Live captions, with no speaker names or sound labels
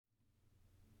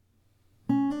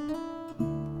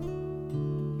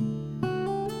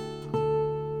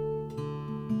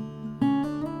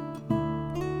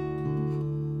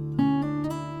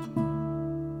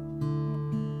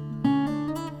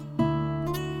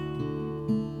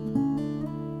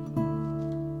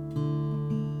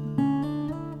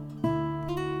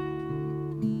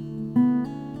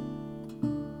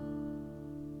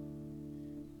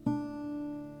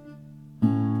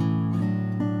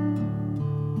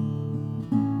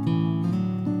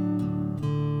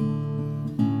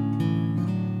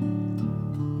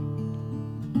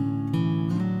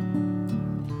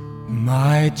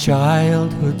My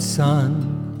childhood son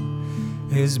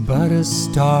is but a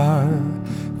star,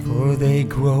 for they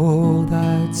grow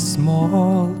that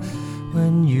small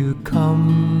when you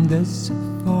come this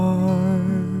far.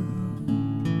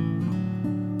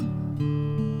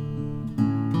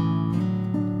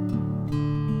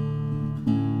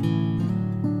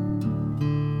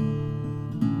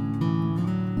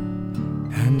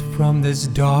 And from this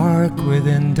dark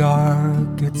within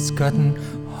dark, it's gotten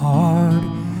hard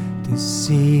to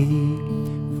see,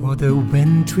 for the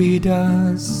wintry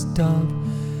dust of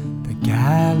the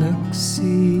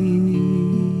galaxy.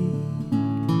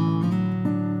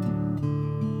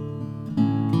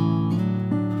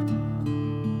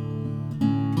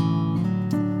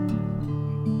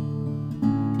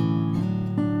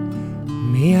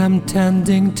 Me, I'm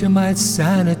tending to my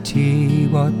sanity,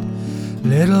 what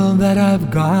little that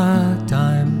I've got.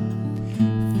 I'm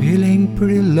feeling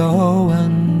pretty low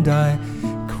and I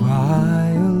cry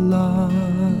a lot.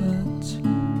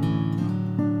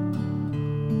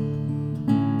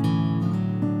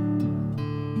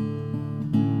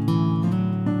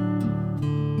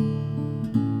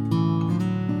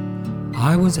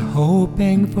 I was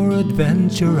hoping for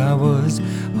adventure, I was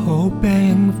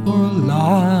hoping for a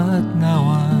lot. Now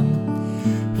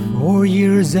I'm 4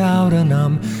 years out and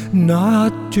I'm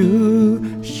not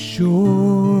too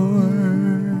sure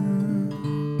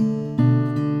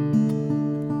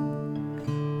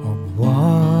of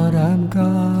what I've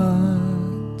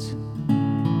got.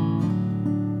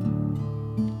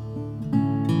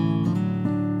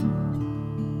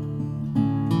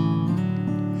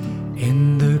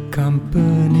 In the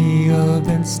company of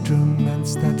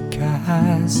instruments that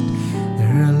cast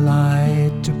their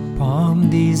light upon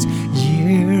these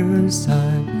years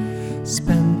I've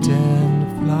spent in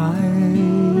flight,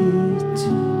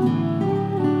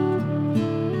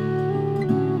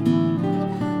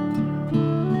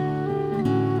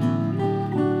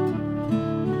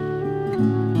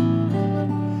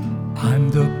 I'm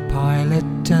the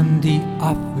pilot and the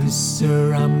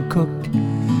officer, I'm cook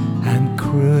and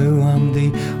crew, I'm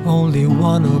the only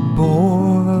one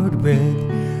aboard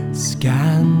with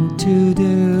scant to do.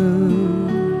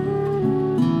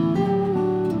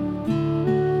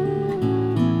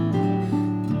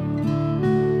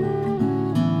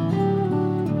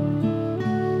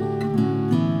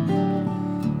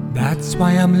 That's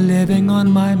why I'm living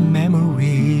on my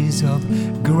memories of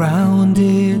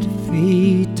grounded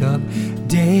feet, of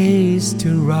days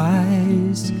to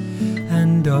rise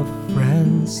and of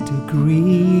friends to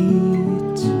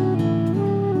greet.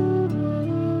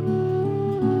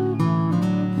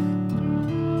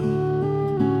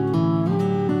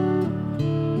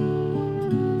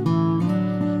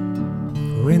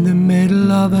 For in the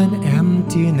middle of an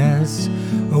emptiness,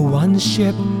 a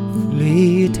one-ship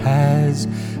fleet has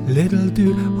little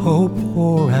to hope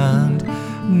for and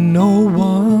no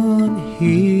one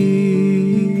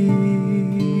here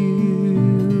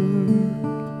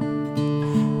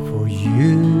for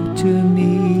you to meet.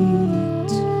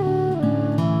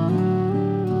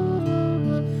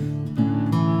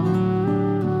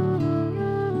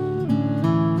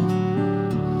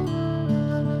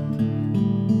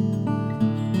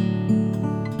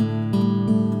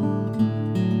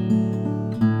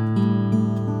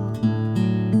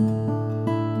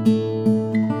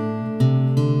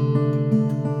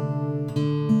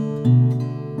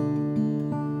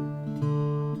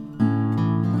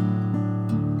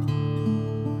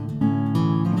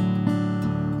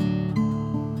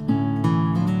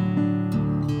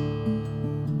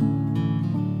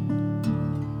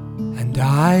 And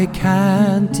I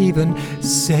can't even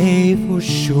say for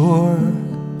sure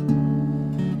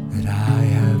that I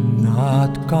have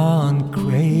not gone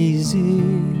crazy.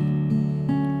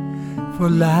 For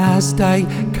last I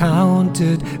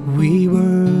counted we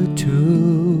were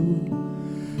two,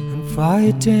 and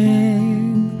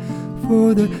fighting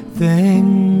for the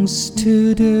things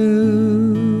to do.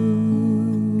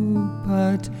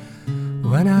 But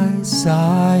when I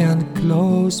sigh and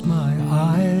close my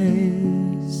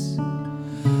eyes,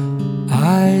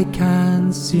 I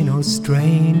can see no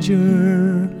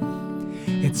stranger.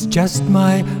 It's just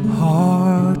my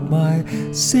heart, my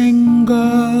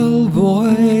single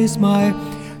voice, my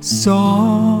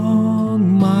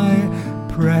song, my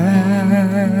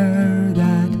prayer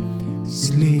that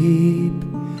sleep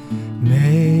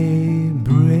may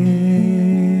bring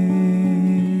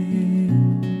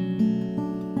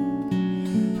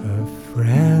a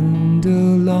friend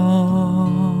along.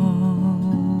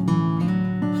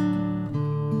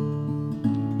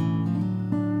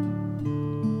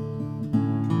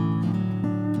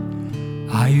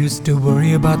 I used to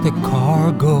worry about the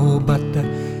cargo, but the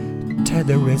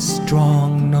tether is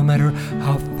strong. No matter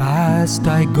how fast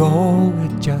I go,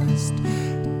 it just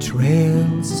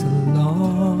trails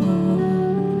along.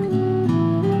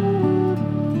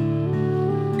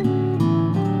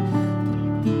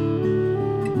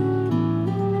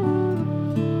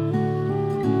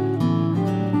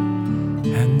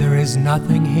 And there is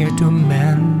nothing here to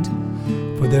mend,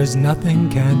 for there's nothing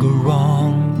can go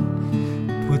wrong.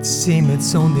 It would seem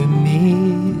it's only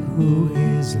me who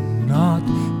is not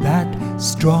that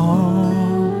strong.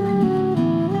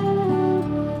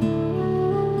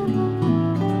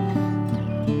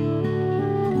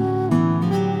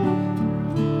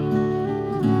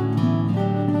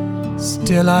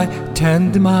 Still I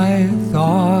tend my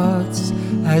thoughts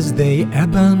as they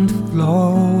ebb and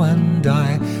flow, and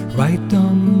I write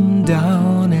them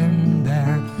down in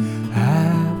their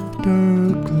afterglow.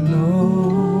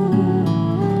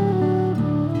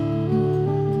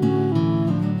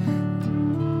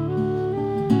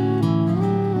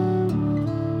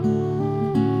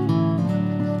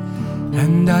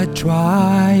 And I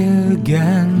try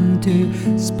again to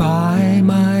spy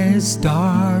my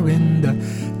star in the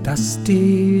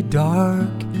dusty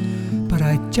dark, but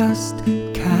I just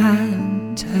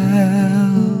can't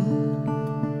tell.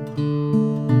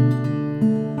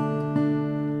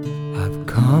 I've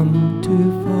come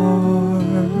too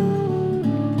far.